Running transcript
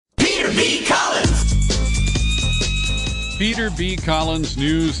B. Collins. Peter B. Collins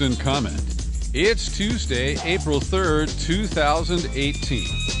News and Comment. It's Tuesday, April 3rd, 2018.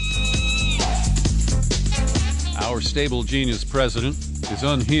 Our stable genius president is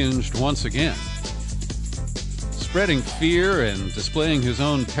unhinged once again, spreading fear and displaying his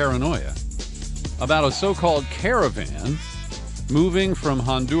own paranoia about a so-called caravan moving from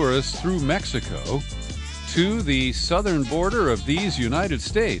Honduras through Mexico to the southern border of these United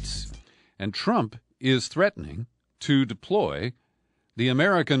States. And Trump is threatening to deploy the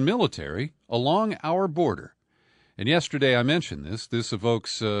American military along our border. And yesterday I mentioned this. This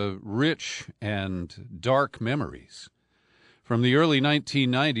evokes rich and dark memories from the early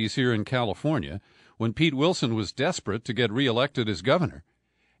 1990s here in California, when Pete Wilson was desperate to get reelected as governor.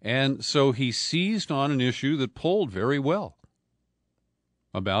 And so he seized on an issue that polled very well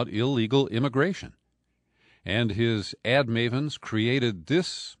about illegal immigration. And his ad mavens created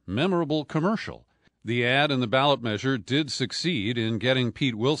this memorable commercial. The ad and the ballot measure did succeed in getting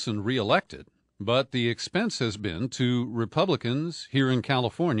Pete Wilson reelected, but the expense has been to Republicans here in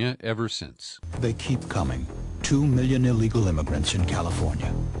California ever since. They keep coming. 2 million illegal immigrants in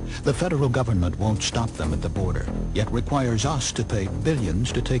California. The federal government won't stop them at the border, yet requires us to pay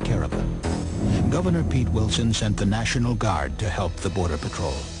billions to take care of them. Governor Pete Wilson sent the National Guard to help the Border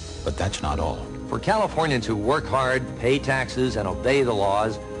Patrol. But that's not all. For Californians who work hard, pay taxes, and obey the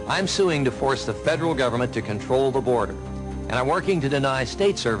laws, I'm suing to force the federal government to control the border. And I'm working to deny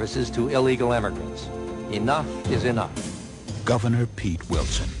state services to illegal immigrants. Enough is enough. Governor Pete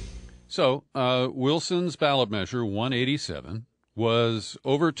Wilson. So, Wilson's ballot measure 187 was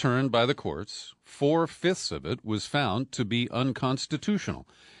overturned by the courts. 4/5 of it was found to be unconstitutional,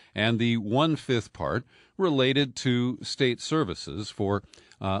 and the 1/5 part related to state services for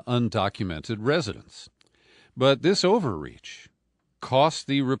undocumented residents. But this overreach cost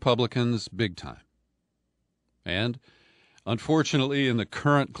the Republicans big time. And unfortunately, in the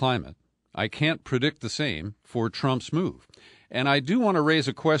current climate, I can't predict the same for Trump's move. And I do want to raise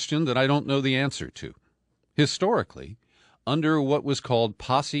a question that I don't know the answer to. Historically, under what was called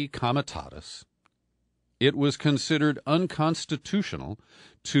posse comitatus, it was considered unconstitutional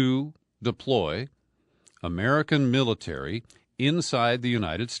to deploy American military inside the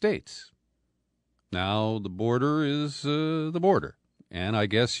United States. Now, the border is the border. And I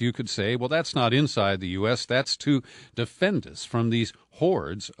guess you could say, well, that's not inside the U.S., that's to defend us from these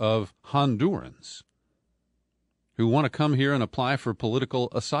hordes of Hondurans who want to come here and apply for political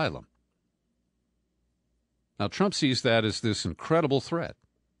asylum. Now, Trump sees that as this incredible threat.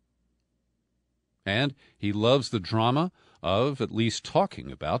 And he loves the drama of at least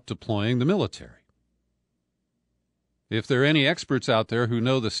talking about deploying the military. If there are any experts out there who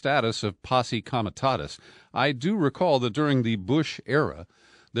know the status of posse comitatus, I do recall that during the Bush era,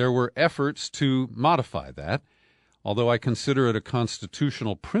 there were efforts to modify that, although I consider it a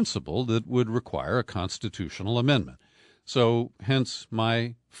constitutional principle that would require a constitutional amendment. So, hence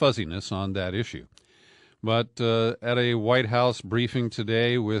my fuzziness on that issue. But at a White House briefing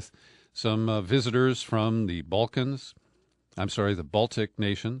today with some visitors from the the Baltic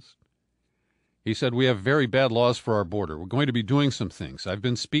nations, he said, we have very bad laws for our border. We're going to be doing some things. I've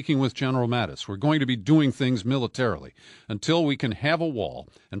been speaking with General Mattis. We're going to be doing things militarily. Until we can have a wall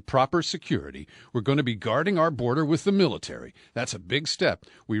and proper security, we're going to be guarding our border with the military. That's a big step.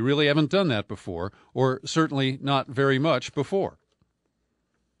 We really haven't done that before, or certainly not very much before.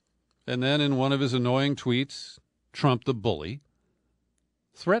 And then in one of his annoying tweets, Trump the bully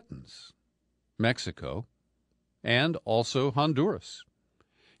threatens Mexico and also Honduras.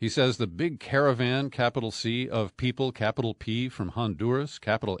 He says the big caravan, capital C, of people, capital P, from Honduras,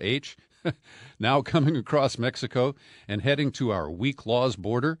 capital H, now coming across Mexico and heading to our weak laws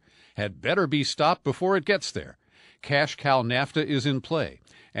border, had better be stopped before it gets there. Cash cow NAFTA is in play,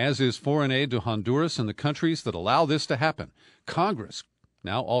 as is foreign aid to Honduras and the countries that allow this to happen. Congress,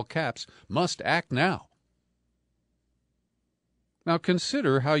 now all caps, must act now. Now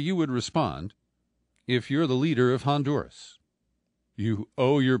consider how you would respond if you're the leader of Honduras. You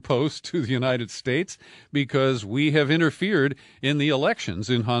owe your post to the United States because we have interfered in the elections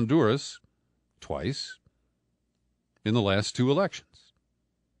in Honduras twice in the last 2 elections.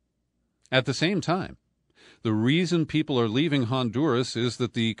 At the same time, the reason people are leaving Honduras is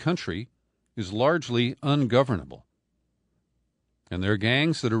that the country is largely ungovernable. And there are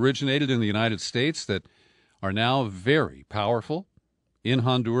gangs that originated in the United States that are now very powerful in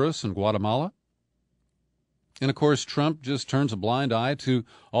Honduras and Guatemala. And, of course, Trump just turns a blind eye to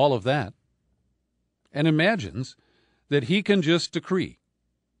all of that and imagines that he can just decree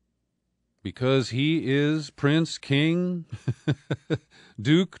because he is Prince, King,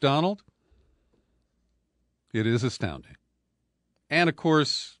 Duke Donald. It is astounding. And, of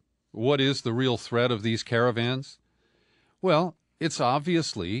course, what is the real threat of these caravans? Well, it's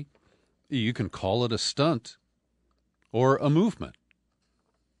obviously, you can call it a stunt or a movement.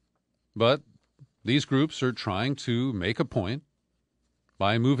 But these groups are trying to make a point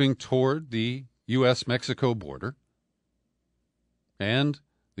by moving toward the U.S.-Mexico border. And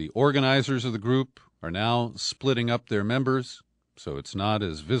the organizers of the group are now splitting up their members, so it's not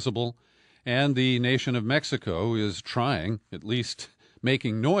as visible. And the nation of Mexico is trying, at least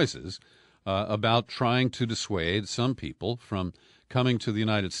making noises, about trying to dissuade some people from coming to the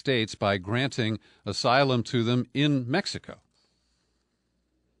United States by granting asylum to them in Mexico.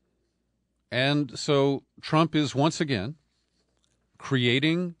 And so Trump is once again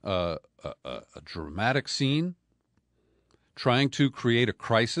creating a dramatic scene, trying to create a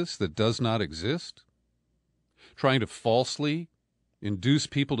crisis that does not exist, trying to falsely induce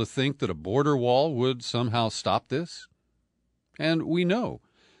people to think that a border wall would somehow stop this. And we know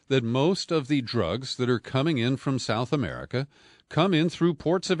that most of the drugs that are coming in from South America come in through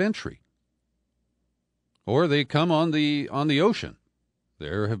ports of entry, or they come on the ocean.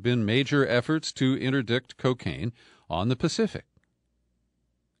 There have been major efforts to interdict cocaine on the Pacific.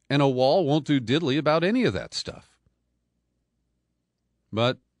 And a wall won't do diddly about any of that stuff.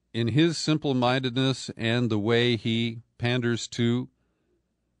 But in his simple-mindedness and the way he panders to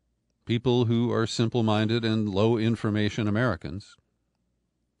people who are simple-minded and low-information Americans,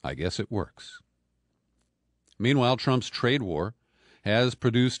 I guess it works. Meanwhile, Trump's trade war has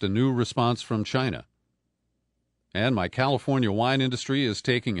produced a new response from China. And my California wine industry is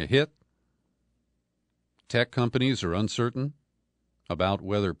taking a hit. Tech companies are uncertain about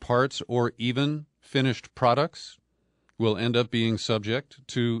whether parts or even finished products will end up being subject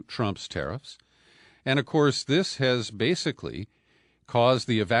to Trump's tariffs. And, of course, this has basically caused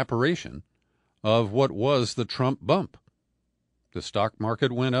the evaporation of what was the Trump bump. The stock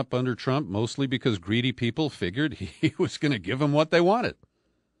market went up under Trump mostly because greedy people figured he was going to give them what they wanted.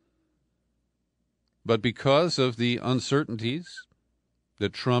 But because of the uncertainties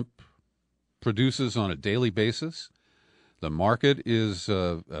that Trump produces on a daily basis, the market is,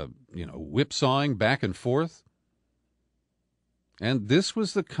 whipsawing back and forth. And this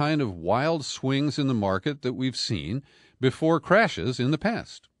was the kind of wild swings in the market that we've seen before crashes in the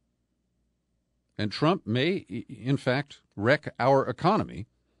past. And Trump may, in fact, wreck our economy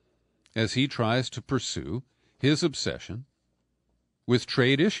as he tries to pursue his obsession with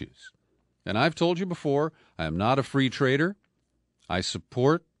trade issues. And I've told you before, I am not a free trader. I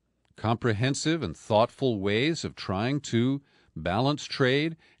support comprehensive and thoughtful ways of trying to balance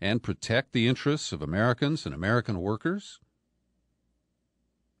trade and protect the interests of Americans and American workers.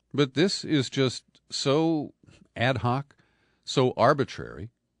 But this is just so ad hoc, so arbitrary,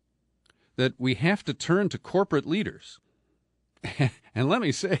 that we have to turn to corporate leaders. And let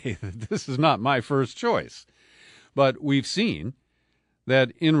me say that this is not my first choice. But we've seen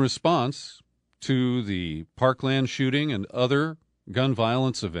that in response to the Parkland shooting and other gun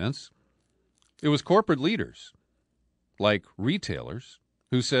violence events, it was corporate leaders, like retailers,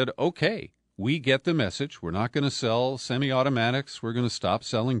 who said, okay, we get the message. We're not going to sell semi-automatics. We're going to stop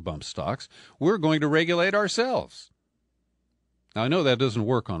selling bump stocks. We're going to regulate ourselves. Now, I know that doesn't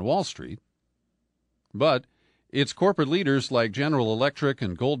work on Wall Street, but it's corporate leaders like General Electric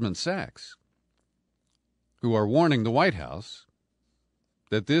and Goldman Sachs who are warning the White House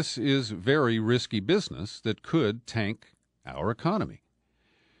that this is very risky business that could tank our economy.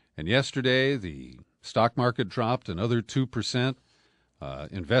 And yesterday, the stock market dropped another 2%.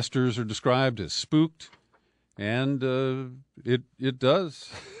 Investors are described as spooked, and it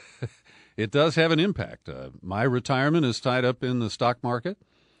does it does have an impact. My retirement is tied up in the stock market,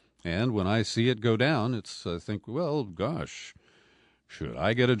 and when I see it go down, I think, well, gosh, should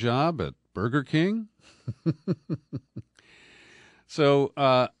I get a job at Burger King?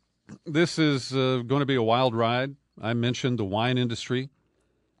 So this is going to be a wild ride. I mentioned the wine industry.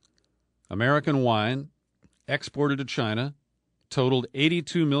 American wine exported to China totaled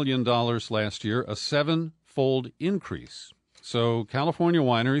 $82 million last year, a seven-fold increase. So California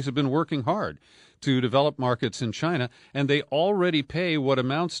wineries have been working hard to develop markets in China, and they already pay what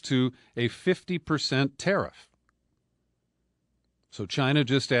amounts to a 50% tariff. So China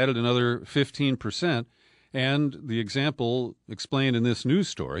just added another 15%, and the example explained in this news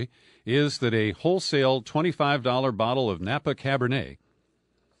story is that a wholesale $25 bottle of Napa Cabernet,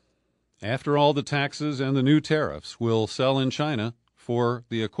 after all the taxes and the new tariffs, will sell in China for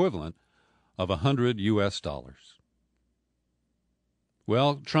the equivalent of $100 US.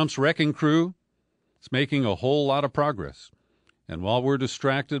 Well, Trump's wrecking crew is making a whole lot of progress. And while we're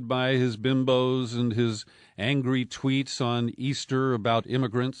distracted by his bimbos and his angry tweets on Easter about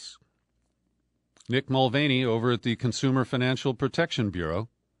immigrants, Nick Mulvaney over at the Consumer Financial Protection Bureau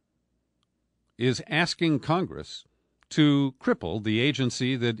is asking Congress to cripple the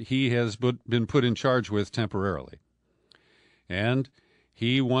agency that he has been put in charge with temporarily. And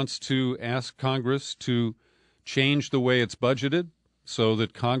he wants to ask Congress to change the way it's budgeted so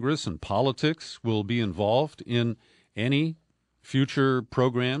that Congress and politics will be involved in any future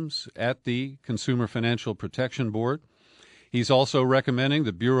programs at the Consumer Financial Protection Board. He's also recommending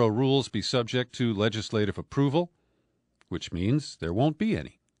that Bureau rules be subject to legislative approval, which means there won't be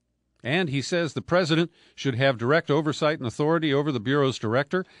any. And he says the president should have direct oversight and authority over the Bureau's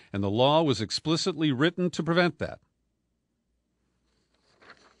director, and the law was explicitly written to prevent that.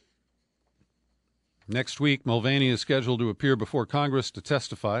 Next week, Mulvaney is scheduled to appear before Congress to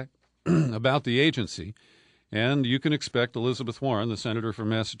testify about the agency, and you can expect Elizabeth Warren, the senator from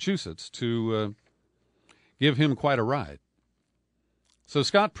Massachusetts, to give him quite a ride. So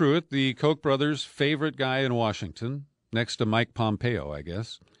Scott Pruitt, the Koch brothers' favorite guy in Washington, next to Mike Pompeo, I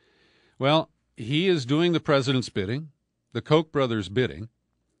guess, well, he is doing the president's bidding, the Koch brothers' bidding,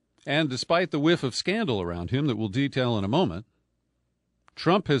 and despite the whiff of scandal around him that we'll detail in a moment,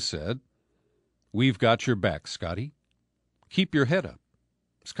 Trump has said, "We've got your back, Scotty. Keep your head up."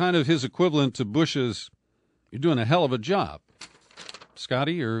 It's kind of his equivalent to Bush's, "You're doing a hell of a job,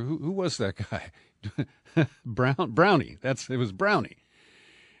 Scotty," or who was that guy? Brownie. It was Brownie.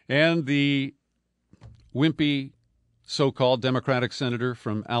 And the wimpy so-called Democratic senator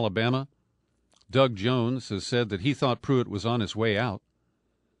from Alabama, Doug Jones, has said that he thought Pruitt was on his way out.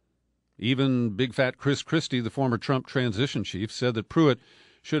 Even big fat Chris Christie, the former Trump transition chief, said that Pruitt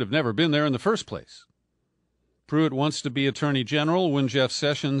should have never been there in the first place. Pruitt wants to be Attorney General when Jeff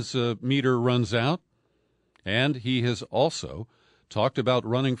Sessions' meter runs out, and he has also talked about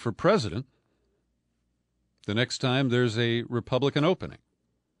running for president the next time there's a Republican opening.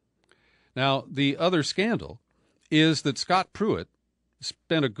 Now, the other scandal is that Scott Pruitt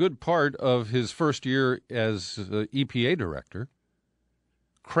spent a good part of his first year as EPA director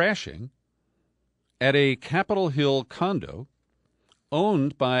crashing at a Capitol Hill condo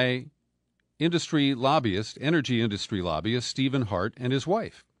owned by energy industry lobbyist Stephen Hart and his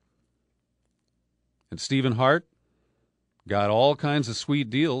wife. And Stephen Hart got all kinds of sweet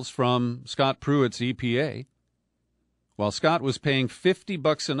deals from Scott Pruitt's EPA, while Scott was paying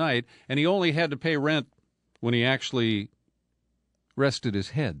 $50 a night, and he only had to pay rent when he actually rested his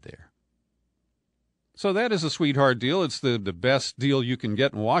head there. So that is a sweetheart deal. It's the best deal you can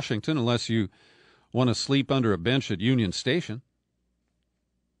get in Washington, unless you want to sleep under a bench at Union Station.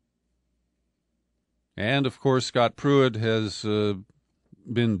 And, of course, Scott Pruitt has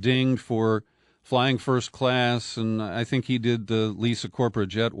been dinged for flying first class, and I think he did lease a corporate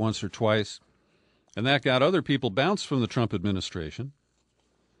jet once or twice. And that got other people bounced from the Trump administration,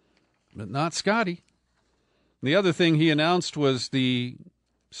 but not Scotty. The other thing he announced was the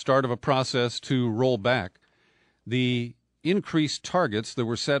start of a process to roll back the increased targets that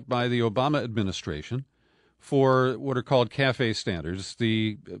were set by the Obama administration for what are called CAFE standards,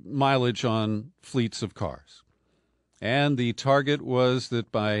 the mileage on fleets of cars. And the target was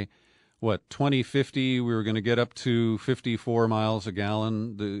that by, 2050, we were going to get up to 54 miles a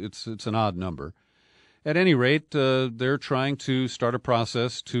gallon. It's an odd number. At any rate, they're trying to start a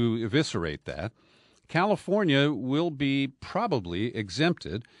process to eviscerate that. California will be probably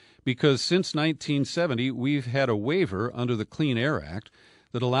exempted because since 1970, we've had a waiver under the Clean Air Act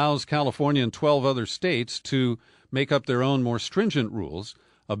that allows California and 12 other states to make up their own more stringent rules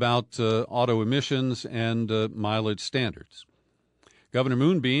about auto emissions and mileage standards. Governor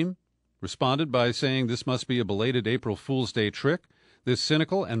Moonbeam responded by saying this must be a belated April Fool's Day trick. This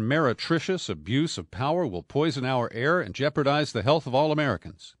cynical and meretricious abuse of power will poison our air and jeopardize the health of all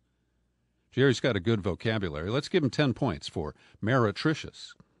Americans. Jerry's got a good vocabulary. Let's give him 10 points for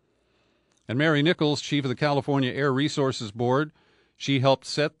meretricious. And Mary Nichols, chief of the California Air Resources Board, she helped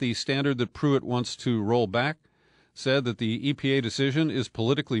set the standard that Pruitt wants to roll back, said that the EPA decision is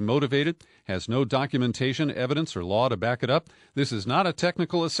politically motivated, has no documentation, evidence, or law to back it up. This is not a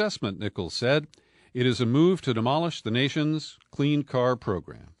technical assessment, Nichols said. It is a move to demolish the nation's clean car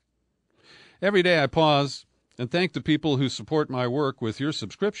program. Every day I pause and thank the people who support my work with your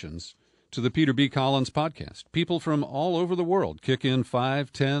subscriptions to the Peter B. Collins podcast. People from all over the world kick in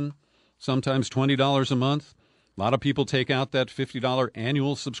 $5, $10, sometimes $20 a month. A lot of people take out that $50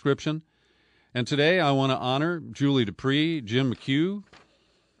 annual subscription. And today I want to honor Julie Dupree, Jim McHugh,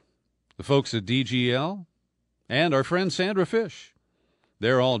 the folks at DGL, and our friend Sandra Fish,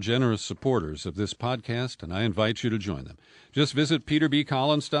 They're all generous supporters of this podcast, and I invite you to join them. Just visit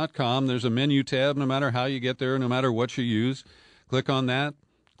peterbcollins.com. There's a menu tab no matter how you get there, no matter what you use. Click on that.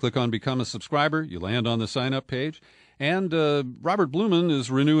 Click on Become a Subscriber. You land on the sign-up page. And Robert Blumen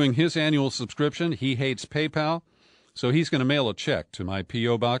is renewing his annual subscription. He hates PayPal, so he's going to mail a check to my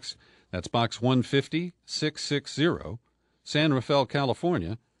P.O. Box. That's Box 150, 660, San Rafael,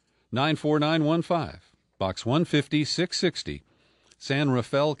 California, 94915. Box 150, 660, San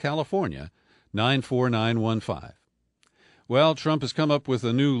Rafael, California, 94915. Well, Trump has come up with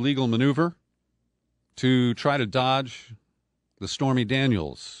a new legal maneuver to try to dodge the Stormy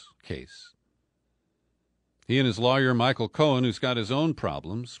Daniels case. He and his lawyer, Michael Cohen, who's got his own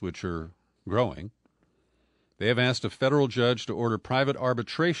problems, which are growing, they have asked a federal judge to order private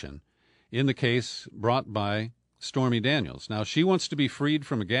arbitration in the case brought by Stormy Daniels. Now, she wants to be freed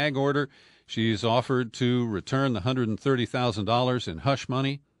from a gag order. She's offered to return the $130,000 in hush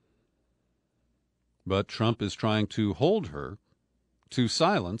money. But Trump is trying to hold her to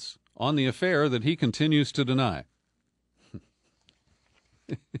silence on the affair that he continues to deny.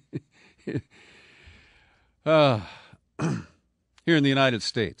 Here in the United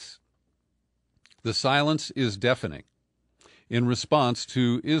States, the silence is deafening in response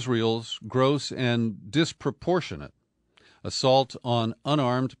to Israel's gross and disproportionate assault on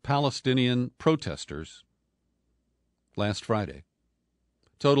unarmed Palestinian protesters last Friday.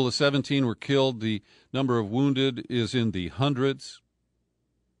 Total of 17 were killed. The number of wounded is in the hundreds.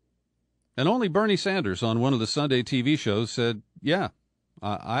 And only Bernie Sanders on one of the Sunday TV shows said, yeah,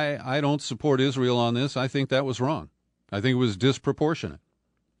 I don't support Israel on this. I think that was wrong. I think it was disproportionate.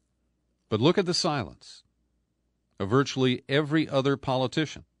 But look at the silence of virtually every other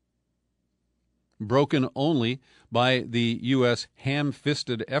politician, broken only by the U.S.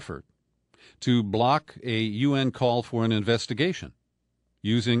 ham-fisted effort to block a UN call for an investigation,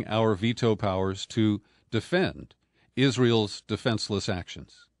 using our veto powers to defend Israel's defenseless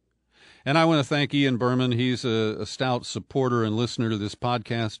actions. And I want to thank Ian Berman. He's a stout supporter and listener to this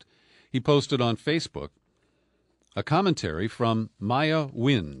podcast. He posted on Facebook a commentary from Maya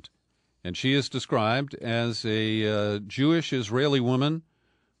Wind, and she is described as a Jewish Israeli woman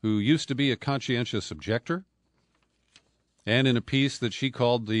who used to be a conscientious objector, and in a piece that she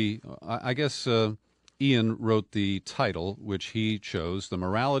called Ian wrote the title, which he chose, The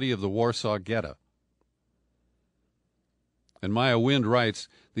Morality of the Warsaw Ghetto. And Maya Wind writes,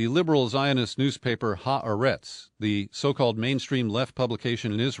 the liberal Zionist newspaper Haaretz, the so-called mainstream left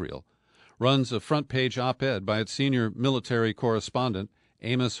publication in Israel, runs a front-page op-ed by its senior military correspondent,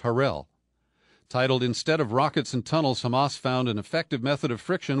 Amos Harel, titled, Instead of Rockets and Tunnels, Hamas Found an Effective Method of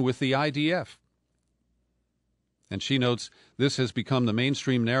Friction with the IDF. And she notes, this has become the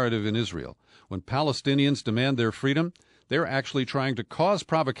mainstream narrative in Israel. When Palestinians demand their freedom, they're actually trying to cause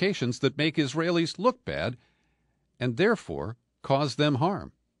provocations that make Israelis look bad and therefore cause them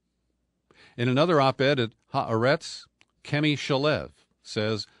harm. In another op-ed at Haaretz, Kemi Shalev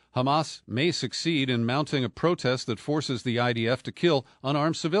says, Hamas may succeed in mounting a protest that forces the IDF to kill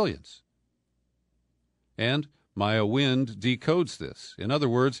unarmed civilians. And Maya Wind decodes this. In other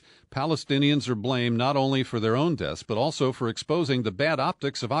words, Palestinians are blamed not only for their own deaths, but also for exposing the bad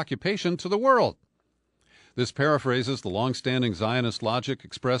optics of occupation to the world. This paraphrases the long-standing Zionist logic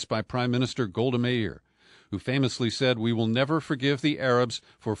expressed by Prime Minister Golda Meir, who famously said, we will never forgive the Arabs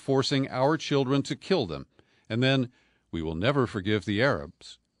for forcing our children to kill them, and then we will never forgive the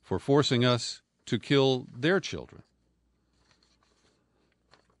Arabs for forcing us to kill their children.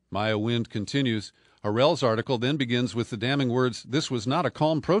 Maya Wind continues, Harel's article then begins with the damning words, this was not a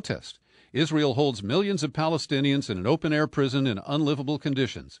calm protest. Israel holds millions of Palestinians in an open-air prison in unlivable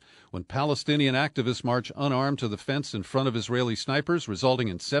conditions. When Palestinian activists march unarmed to the fence in front of Israeli snipers, resulting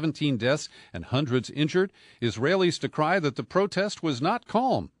in 17 deaths and hundreds injured, Israelis decry that the protest was not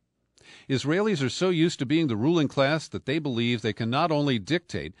calm. Israelis are so used to being the ruling class that they believe they can not only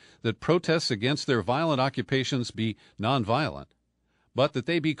dictate that protests against their violent occupations be nonviolent, but that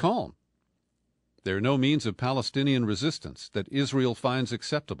they be calm. There are no means of Palestinian resistance that Israel finds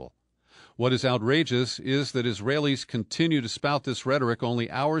acceptable. What is outrageous is that Israelis continue to spout this rhetoric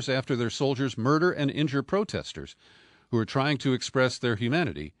only hours after their soldiers murder and injure protesters who are trying to express their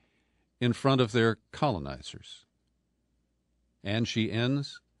humanity in front of their colonizers. And she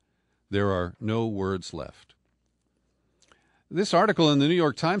ends, there are no words left. This article in the New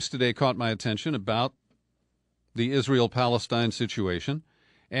York Times today caught my attention about the Israel-Palestine situation,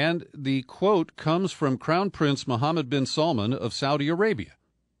 and the quote comes from Crown Prince Mohammed bin Salman of Saudi Arabia.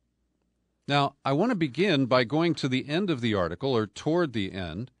 Now, I want to begin by going to the end of the article, or toward the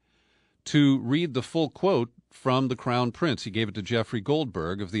end, to read the full quote from the Crown Prince. He gave it to Jeffrey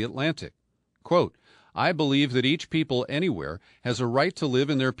Goldberg of The Atlantic. Quote, I believe that each people anywhere has a right to live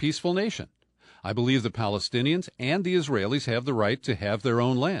in their peaceful nation. I believe the Palestinians and the Israelis have the right to have their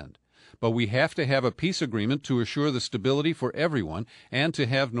own land. But we have to have a peace agreement to assure the stability for everyone and to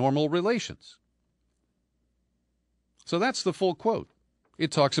have normal relations. So that's the full quote.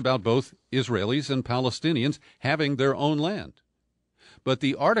 It talks about both Israelis and Palestinians having their own land. But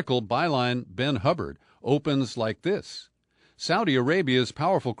the article, byline Ben Hubbard, opens like this. Saudi Arabia's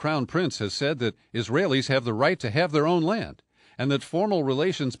powerful crown prince has said that Israelis have the right to have their own land, and that formal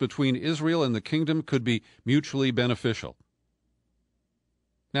relations between Israel and the kingdom could be mutually beneficial.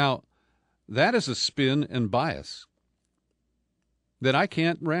 Now, that is a spin and bias that I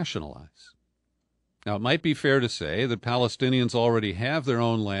can't rationalize. Now, it might be fair to say that Palestinians already have their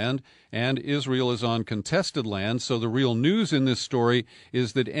own land and Israel is on contested land, so the real news in this story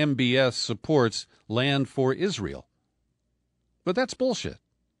is that MBS supports land for Israel. But that's bullshit.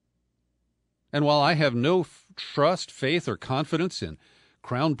 And while I have no trust, faith, or confidence in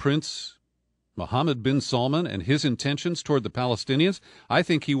Crown Prince Mohammed bin Salman and his intentions toward the Palestinians, I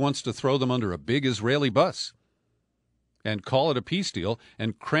think he wants to throw them under a big Israeli bus and call it a peace deal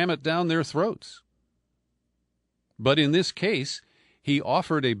and cram it down their throats. But in this case, he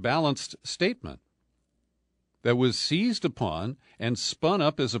offered a balanced statement that was seized upon and spun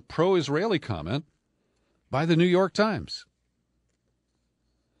up as a pro-Israeli comment by the New York Times.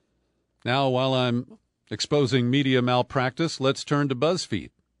 Now, while I'm exposing media malpractice, let's turn to BuzzFeed.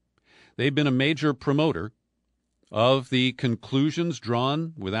 They've been a major promoter of the conclusions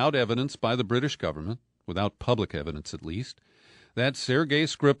drawn without evidence by the British government, without public evidence at least, that Sergei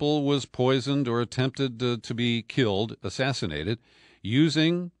Skripal was poisoned or attempted to be killed, assassinated,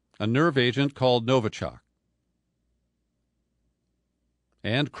 using a nerve agent called Novichok.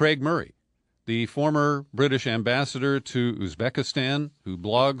 And Craig Murray, the former British ambassador to Uzbekistan, who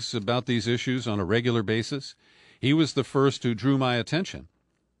blogs about these issues on a regular basis, he was the first who drew my attention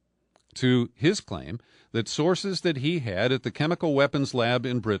to his claim that sources that he had at the chemical weapons lab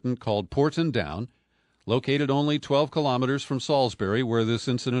in Britain called Porton Down, located only 12 kilometers from Salisbury, where this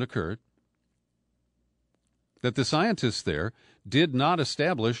incident occurred, that the scientists there did not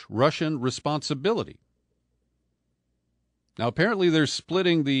establish Russian responsibility. Now, apparently they're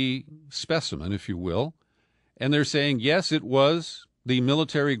splitting the specimen, if you will, and they're saying, yes, it was the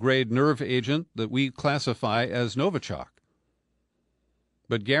military-grade nerve agent that we classify as Novichok.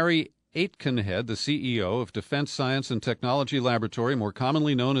 But Gary Aitkenhead, the CEO of Defense Science and Technology Laboratory, more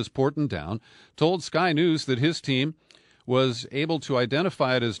commonly known as Porton Down, told Sky News that his team was able to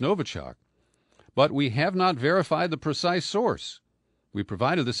identify it as Novichok, but we have not verified the precise source. We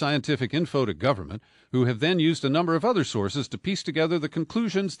provided the scientific info to government, who have then used a number of other sources to piece together the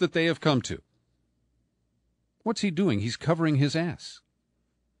conclusions that they have come to. What's he doing? He's covering his ass.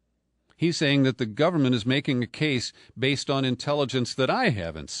 He's saying that the government is making a case based on intelligence that I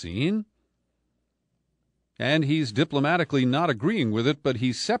haven't seen, and he's diplomatically not agreeing with it, but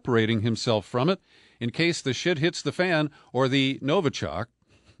he's separating himself from it in case the shit hits the fan or the Novichok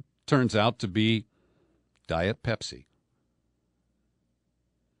turns out to be Diet Pepsi.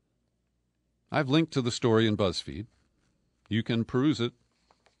 I've linked to the story in BuzzFeed. You can peruse it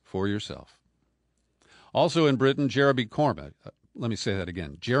for yourself. Also in Britain, Jeremy Corbyn,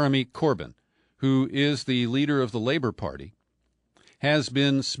 who is the leader of the Labour Party, has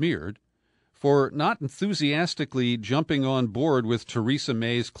been smeared for not enthusiastically jumping on board with Theresa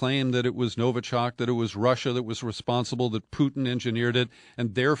May's claim that it was Novichok, that it was Russia that was responsible, that Putin engineered it,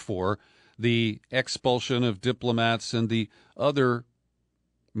 and therefore the expulsion of diplomats and the other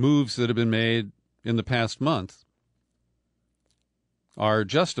moves that have been made in the past month are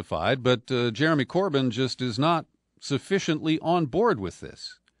justified, but Jeremy Corbyn just is not sufficiently on board with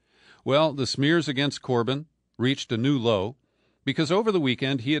this. Well, the smears against Corbyn reached a new low because over the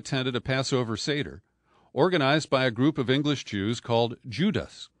weekend he attended a Passover Seder organized by a group of English Jews called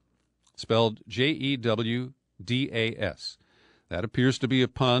Judas, spelled Jewdas. That appears to be a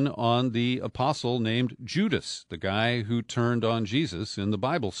pun on the apostle named Judas, the guy who turned on Jesus in the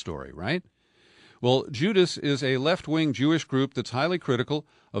Bible story, right? Well, Judas is a left-wing Jewish group that's highly critical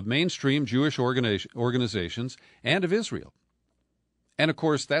of mainstream Jewish organizations and of Israel. And, of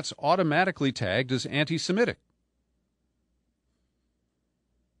course, that's automatically tagged as anti-Semitic.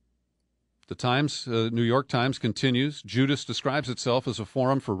 The New York Times continues, Judas describes itself as a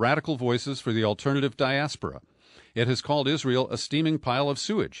forum for radical voices for the alternative diaspora. It has called Israel a steaming pile of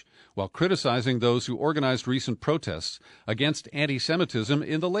sewage, while criticizing those who organized recent protests against anti-Semitism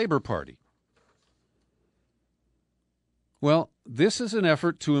in the Labour Party. Well, this is an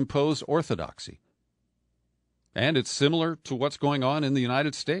effort to impose orthodoxy. And it's similar to what's going on in the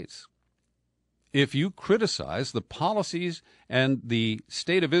United States. If you criticize the policies and the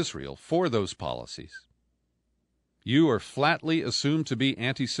state of Israel for those policies, you are flatly assumed to be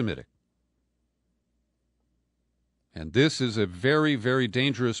anti-Semitic. And this is a very, very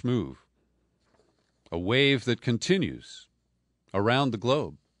dangerous move, a wave that continues around the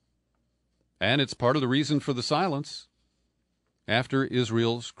globe. And it's part of the reason for the silence after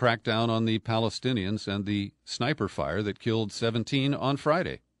Israel's crackdown on the Palestinians and the sniper fire that killed 17 on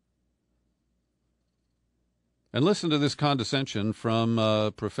Friday. And listen to this condescension from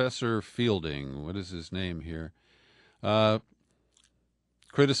Professor Fielding. What is his name here?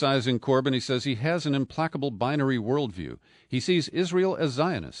 Criticizing Corbyn, he says he has an implacable binary worldview. He sees Israel as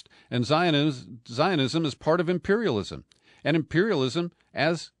Zionist, and Zionism as part of imperialism, and imperialism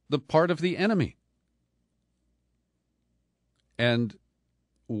as the part of the enemy. And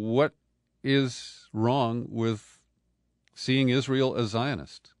what is wrong with seeing Israel as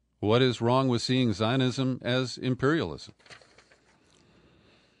Zionist? What is wrong with seeing Zionism as imperialism?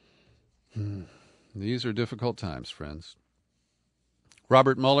 These are difficult times, friends.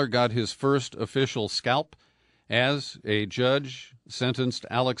 Robert Mueller got his first official scalp as a judge sentenced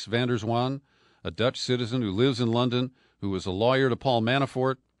Alex van der Zwaan, a Dutch citizen who lives in London, who was a lawyer to Paul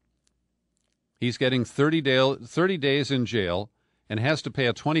Manafort. He's getting 30 days in jail and has to pay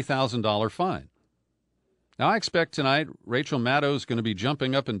a $20,000 fine. Now, I expect tonight Rachel Maddow is going to be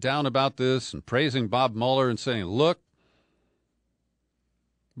jumping up and down about this and praising Bob Mueller and saying, look.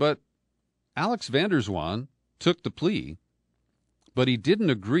 But Alex van der Zwaan took the plea, but he didn't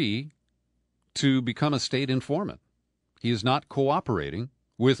agree to become a state informant. He is not cooperating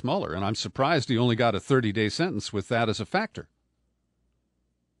with Mueller, and I'm surprised he only got a 30-day sentence with that as a factor.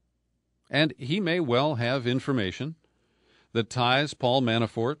 And he may well have information that ties Paul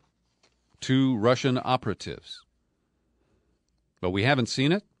Manafort to Russian operatives. But we haven't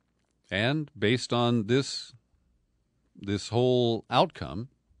seen it, and based on this whole outcome,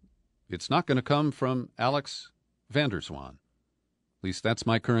 it's not going to come from Alex van der Zwaan. At least that's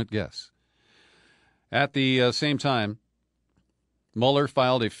my current guess. At the same time, Mueller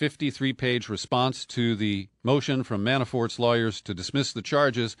filed a 53-page response to the motion from Manafort's lawyers to dismiss the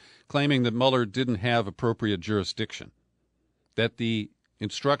charges, claiming that Mueller didn't have appropriate jurisdiction, that the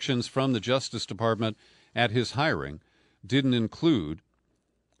instructions from the Justice Department at his hiring didn't include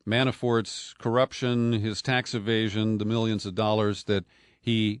Manafort's corruption, his tax evasion, the millions of dollars that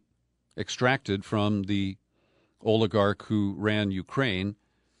he extracted from the oligarch who ran Ukraine,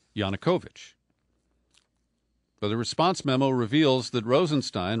 Yanukovych. But the response memo reveals that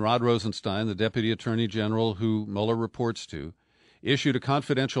Rod Rosenstein, the Deputy Attorney General who Mueller reports to, issued a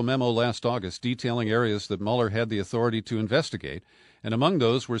confidential memo last August detailing areas that Mueller had the authority to investigate, and among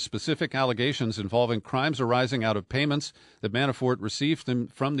those were specific allegations involving crimes arising out of payments that Manafort received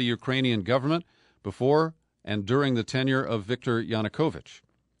from the Ukrainian government before and during the tenure of Viktor Yanukovych.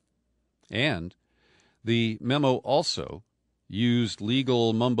 And the memo also used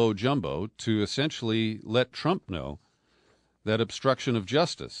legal mumbo-jumbo to essentially let Trump know that obstruction of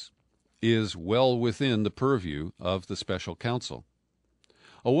justice is well within the purview of the special counsel.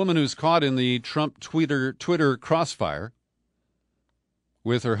 A woman who's caught in the Trump Twitter crossfire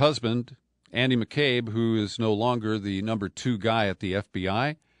with her husband, Andy McCabe, who is no longer the number 2 guy at the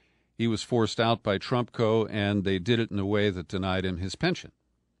FBI. He was forced out by Trump Co., and they did it in a way that denied him his pension.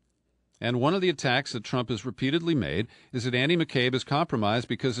 And one of the attacks that Trump has repeatedly made is that Andy McCabe is compromised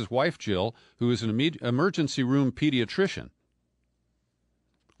because his wife, Jill, who is an emergency room pediatrician,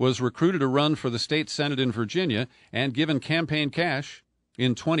 was recruited to run for the state Senate in Virginia and given campaign cash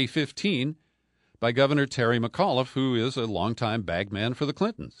in 2015 by Governor Terry McAuliffe, who is a longtime bagman for the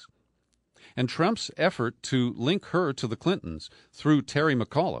Clintons. And Trump's effort to link her to the Clintons through Terry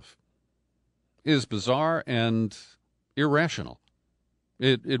McAuliffe is bizarre and irrational.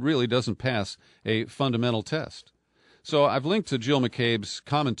 It really doesn't pass a fundamental test. So I've linked to Jill McCabe's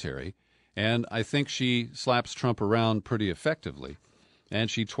commentary, and I think she slaps Trump around pretty effectively. And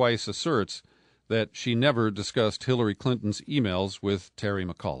she twice asserts that she never discussed Hillary Clinton's emails with Terry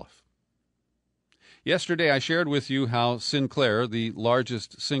McAuliffe. Yesterday I shared with you how Sinclair, the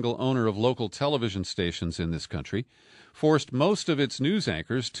largest single owner of local television stations in this country, forced most of its news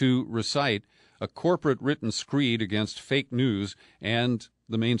anchors to recite a corporate written screed against fake news and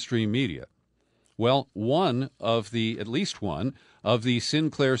the mainstream media. Well, at least one of the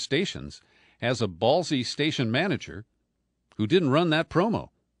Sinclair stations has a ballsy station manager who didn't run that promo.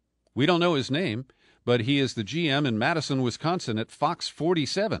 We don't know his name, but he is the GM in Madison, Wisconsin at Fox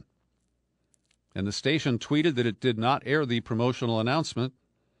 47. And the station tweeted that it did not air the promotional announcement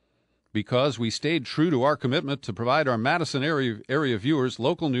because we stayed true to our commitment to provide our Madison area viewers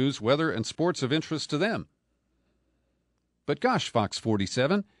local news, weather, and sports of interest to them. But gosh, Fox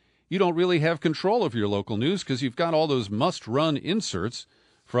 47, you don't really have control of your local news because you've got all those must-run inserts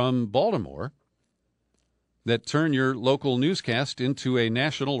from Baltimore that turn your local newscast into a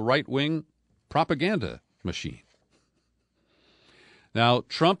national right-wing propaganda machine. Now,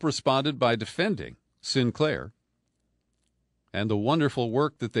 Trump responded by defending Sinclair and the wonderful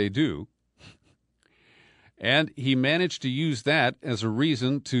work that they do, and he managed to use that as a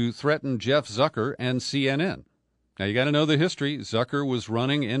reason to threaten Jeff Zucker and CNN. Now, you got to know the history. Zucker was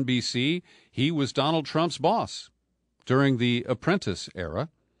running NBC. He was Donald Trump's boss during the Apprentice era,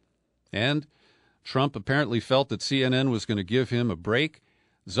 and Trump apparently felt that CNN was going to give him a break.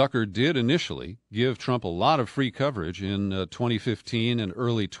 Zucker did initially give Trump a lot of free coverage in 2015 and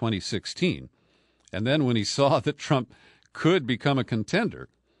early 2016. And then when he saw that Trump could become a contender,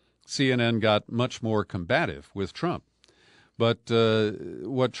 CNN got much more combative with Trump. But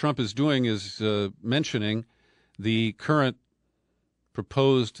what Trump is doing is mentioning the current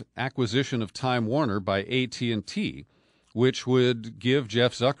proposed acquisition of Time Warner by AT&T, which would give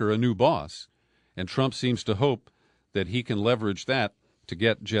Jeff Zucker a new boss. And Trump seems to hope that he can leverage that to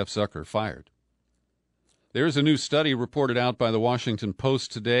get Jeff Zucker fired. There's a new study reported out by the Washington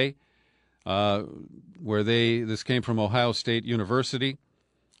Post today, where this came from Ohio State University,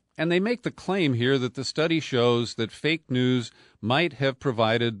 and they make the claim here that the study shows that fake news might have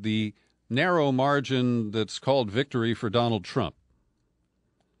provided the narrow margin that's called victory for Donald Trump.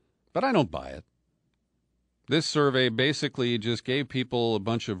 But I don't buy it. This survey basically just gave people a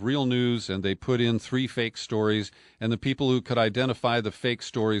bunch of real news, and they put in 3 fake stories, and the people who could identify the fake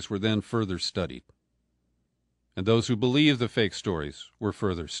stories were then further studied. And those who believed the fake stories were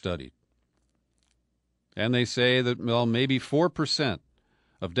further studied. And they say that, well, maybe 4%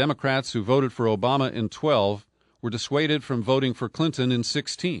 of Democrats who voted for Obama in 12 were dissuaded from voting for Clinton in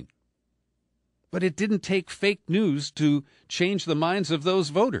 16. But it didn't take fake news to change the minds of those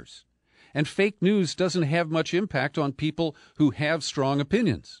voters. And fake news doesn't have much impact on people who have strong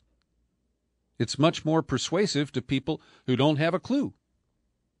opinions. It's much more persuasive to people who don't have a clue.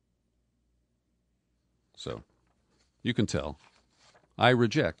 So, you can tell, I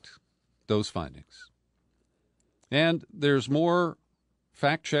reject those findings. And there's more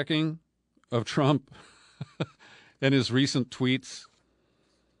fact-checking of Trump and his recent tweets.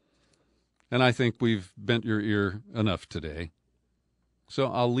 And I think we've bent your ear enough today. So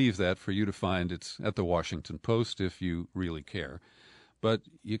I'll leave that for you to find. It's at the Washington Post if you really care. But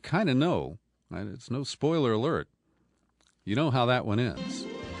you kind of know, right? It's no spoiler alert. You know how that one ends.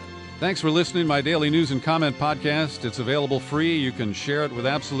 Thanks for listening to my daily news and comment podcast. It's available free. You can share it with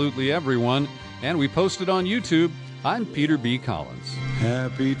absolutely everyone. And we post it on YouTube. I'm Peter B. Collins.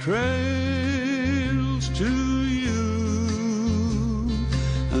 Happy trails to you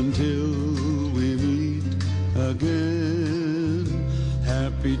until we meet again.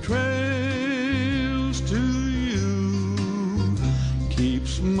 Happy trails to you. Keep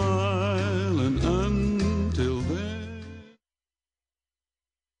smiling.